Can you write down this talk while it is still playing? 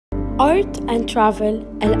Art and travel,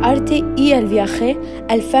 الأرتي y el viaje,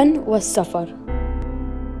 الفن والسفر.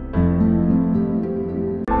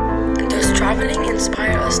 Does traveling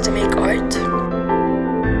inspire us to make art?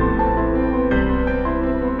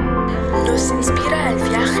 ¿Nos inspira el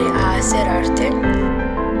viaje a hacer arte?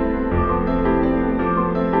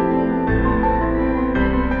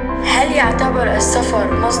 هل يعتبر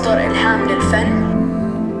السفر مصدر إلهام للفن؟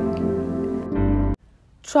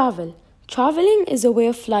 Travel. Traveling is a way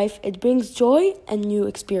of life. It brings joy and new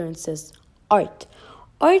experiences. Art.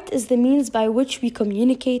 Art is the means by which we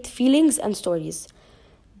communicate feelings and stories.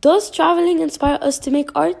 Does traveling inspire us to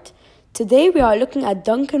make art? Today we are looking at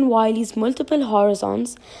Duncan Wiley's Multiple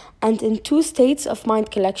Horizons and In Two States of Mind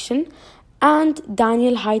collection and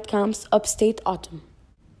Daniel Heidkamp's Upstate Autumn.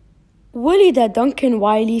 ولد دانكن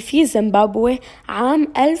وايلي في زيمبابوي عام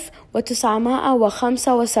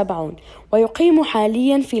 1975 ويقيم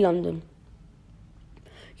حاليا في لندن.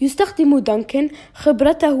 يستخدم دانكن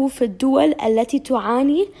خبرته في الدول التي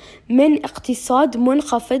تعاني من اقتصاد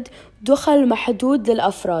منخفض دخل محدود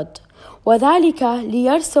للأفراد، وذلك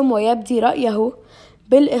ليرسم ويبدي رأيه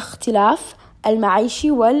بالاختلاف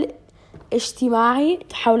المعيشي والاجتماعي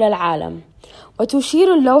حول العالم.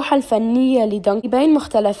 وتشير اللوحة الفنية لدانكن بين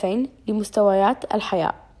مختلفين لمستويات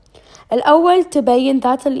الحياة. الأول تبين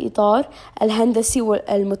ذات الإطار الهندسي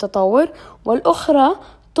المتطور، والأخرى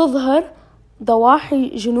تظهر ضواحي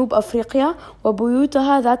جنوب أفريقيا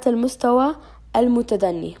وبيوتها ذات المستوى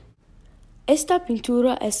المتدني. Esta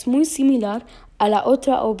pintura es muy similar a la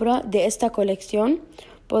otra obra de esta colección.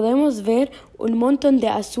 Podemos ver un montón de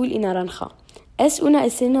azul y naranja. Es una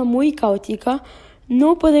escena muy caótica.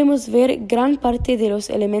 No podemos ver gran parte de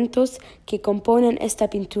los elementos que componen esta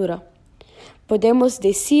pintura. Podemos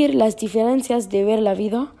decir las diferencias de ver la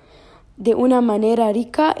vida de una manera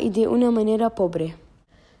rica y de una manera pobre.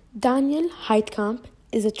 Daniel Heidkamp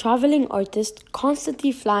is a traveling artist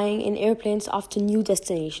constantly flying in airplanes off to new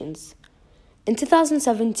destinations. In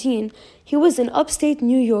 2017, he was in upstate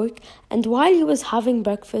New York, and while he was having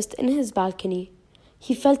breakfast in his balcony,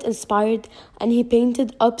 he felt inspired and he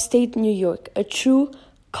painted upstate New York, a true,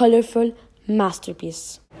 colorful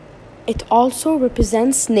masterpiece. It also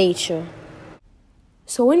represents nature.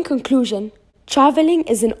 So in conclusion, traveling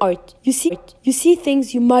is an art. You see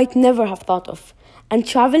things you might never have thought of. And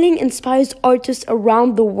traveling inspires artists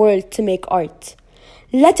around the world to make art.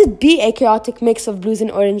 Let it be a chaotic mix of blues and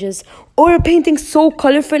oranges, or a painting so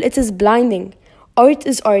colorful it is blinding. Art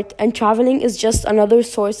is art, and traveling is just another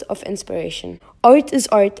source of inspiration. Art is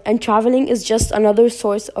art, and traveling is just another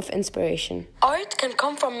source of inspiration. Art can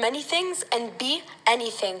come from many things and be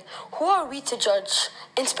anything. Who are we to judge?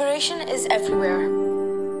 Inspiration is everywhere.